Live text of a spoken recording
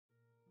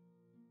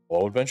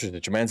Hello Adventures,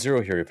 it's your man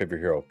Zero here, your favorite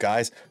hero.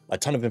 Guys, a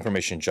ton of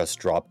information just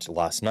dropped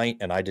last night,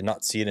 and I did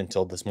not see it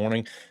until this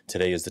morning.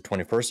 Today is the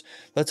 21st.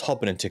 Let's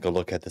hop in and take a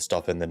look at the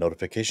stuff in the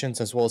notifications,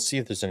 as well as see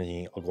if there's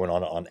anything going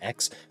on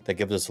X that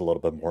gives us a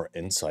little bit more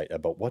insight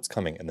about what's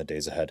coming in the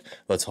days ahead.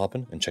 Let's hop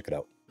in and check it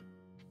out.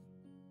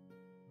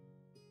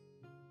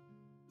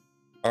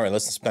 Alright,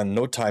 let's spend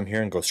no time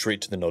here and go straight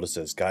to the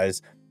notices.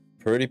 Guys,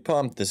 pretty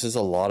pumped. This is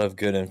a lot of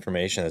good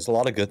information. There's a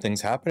lot of good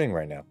things happening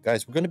right now.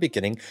 Guys, we're going to be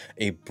getting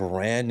a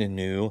brand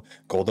new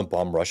Golden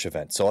Bomb Rush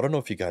event. So I don't know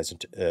if you guys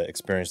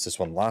experienced this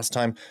one last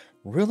time.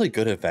 Really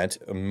good event.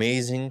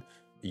 Amazing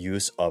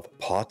use of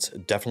pots.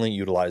 Definitely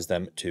utilize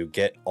them to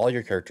get all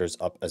your characters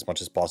up as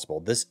much as possible.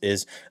 This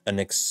is an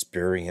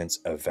experience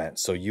event.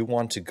 So you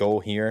want to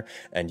go here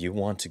and you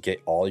want to get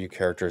all your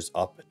characters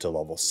up to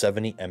level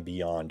 70 and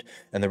beyond.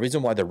 And the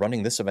reason why they're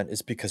running this event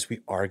is because we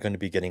are going to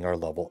be getting our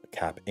level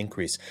cap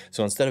increase.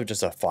 So instead of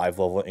just a 5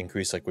 level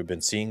increase like we've been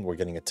seeing, we're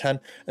getting a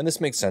 10. And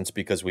this makes sense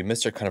because we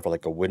missed our kind of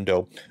like a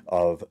window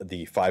of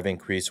the 5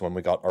 increase when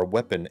we got our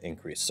weapon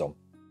increase. So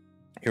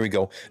here we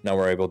go. Now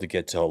we're able to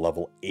get to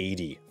level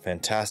 80.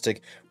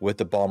 Fantastic. With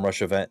the Bomb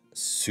Rush event,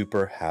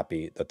 super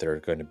happy that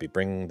they're going to be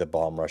bringing the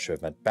Bomb Rush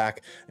event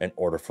back in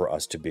order for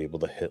us to be able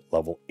to hit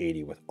level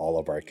 80 with all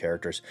of our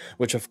characters,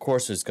 which of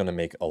course is going to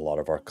make a lot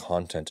of our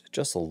content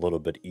just a little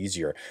bit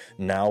easier.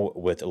 Now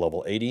with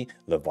level 80,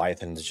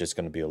 Leviathan is just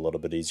going to be a little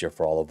bit easier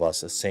for all of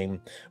us. The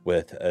same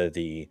with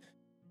the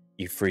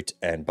Ifrit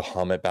and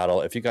Bahamut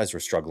battle. If you guys were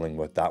struggling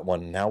with that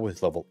one, now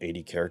with level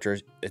 80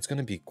 characters, it's going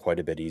to be quite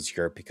a bit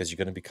easier because you're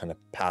going to be kind of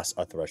past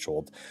a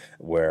threshold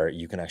where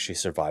you can actually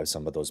survive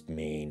some of those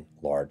main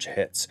large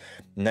hits.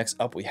 Next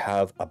up, we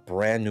have a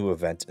brand new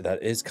event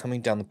that is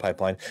coming down the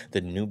pipeline,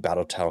 the new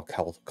Battle Tower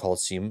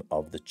Coliseum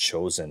of the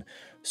Chosen.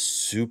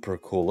 Super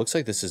cool. Looks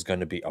like this is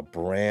going to be a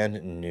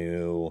brand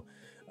new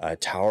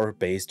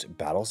tower-based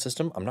battle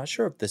system. I'm not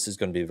sure if this is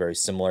going to be very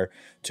similar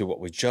to what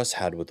we just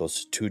had with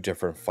those 2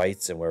 different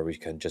fights and where we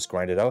can just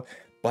grind it out,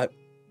 but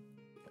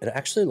it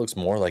actually looks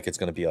more like it's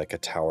going to be like a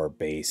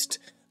tower-based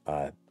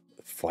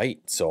fight.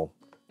 So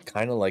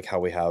kind of like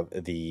how we have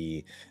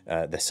the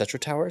Cetra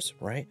towers,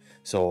 right?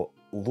 So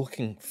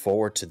looking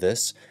forward to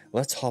this.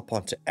 Let's hop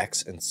onto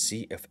X and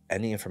see if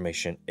any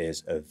information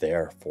is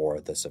there for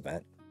this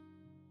event.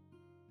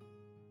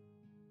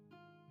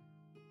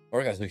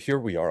 Alright guys, so here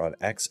we are on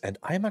X, and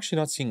I'm actually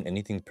not seeing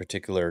anything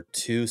particular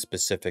too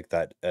specific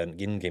that an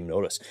in-game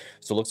notice.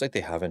 So it looks like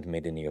they haven't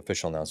made any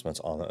official announcements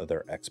on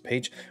their X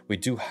page. We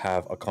do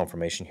have a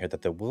confirmation here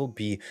that there will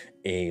be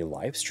a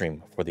live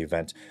stream for the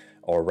event,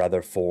 or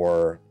rather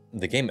for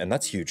the game, and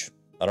that's huge.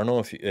 I don't know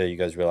if you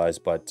guys realize,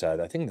 but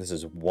I think this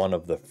is one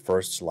of the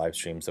first live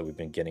streams that we've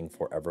been getting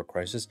for Ever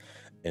Crisis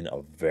in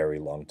a very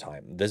long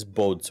time. This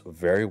bodes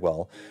very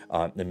well.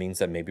 It means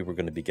that maybe we're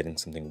going to be getting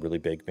something really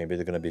big. Maybe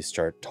they're going to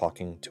start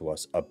talking to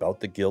us about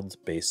the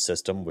guild-based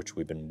system, which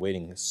we've been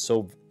waiting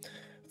so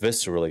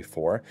viscerally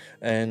for.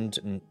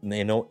 And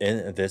you know,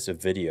 in this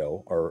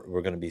video, or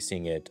we're going to be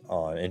seeing it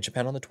in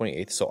Japan on the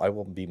 28th, so I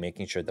will be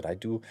making sure that I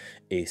do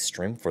a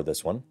stream for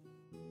this one,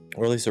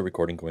 or at least a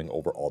recording going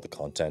over all the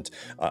content.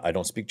 I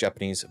don't speak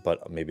Japanese,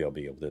 but maybe I'll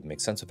be able to make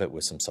sense of it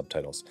with some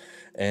subtitles.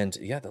 And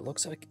yeah, that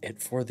looks like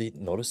it for the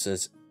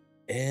notices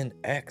in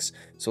X.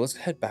 So let's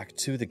head back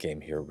to the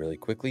game here really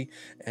quickly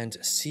and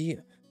see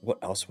what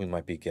else we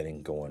might be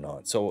getting going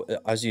on. So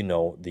as you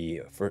know,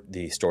 the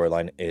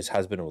storyline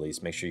has been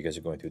released. Make sure you guys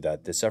are going through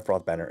that. The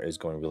Sephiroth banner is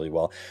going really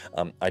well.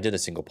 I did a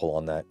single pull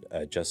on that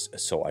just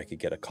so I could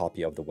get a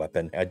copy of the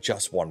weapon. I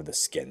just wanted the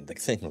skin. The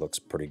thing looks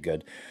pretty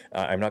good.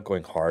 I'm not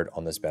going hard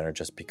on this banner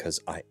just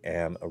because I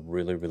am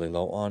really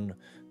low on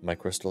my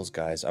crystals,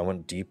 guys. I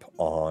went deep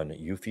on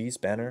Yuffie's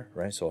banner,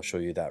 right? So I'll show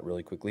you that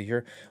really quickly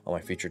here on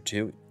my feature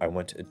 2. I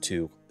went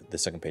to the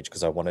second page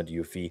because I wanted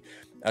Yuffie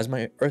as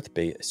my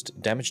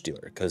earth-based damage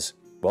dealer because,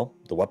 well,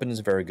 the weapon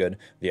is very good,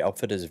 the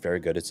outfit is very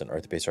good. It's an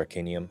earth-based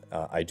arcanium.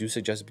 I do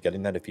suggest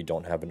getting that if you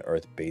don't have an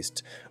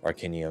earth-based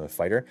arcanium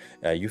fighter.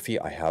 Yuffie,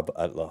 I have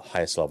at the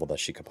highest level that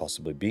she could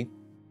possibly be,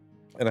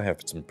 and I have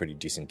some pretty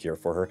decent gear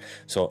for her,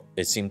 so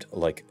it seemed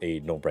like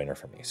a no-brainer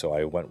for me. So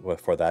I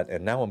went for that,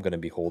 and now I'm going to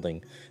be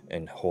holding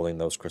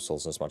those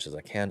crystals as much as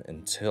I can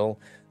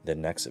until the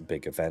next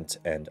big event,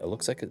 and it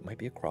looks like it might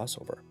be a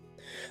crossover.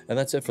 And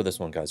that's it for this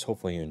one, guys.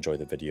 Hopefully you enjoyed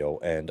the video,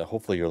 and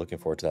hopefully you're looking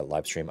forward to that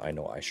live stream. I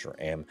know I sure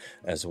am,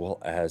 as well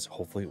as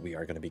hopefully we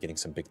are going to be getting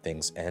some big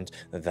things, and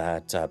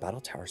that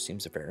battle tower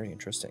seems very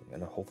interesting,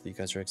 and hopefully you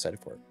guys are excited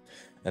for it.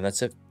 And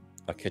that's it.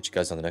 I'll catch you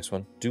guys on the next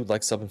one. Do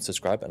like, sub, and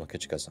subscribe, and I'll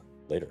catch you guys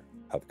later.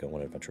 Have a good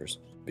one, adventurers.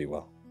 Be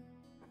well.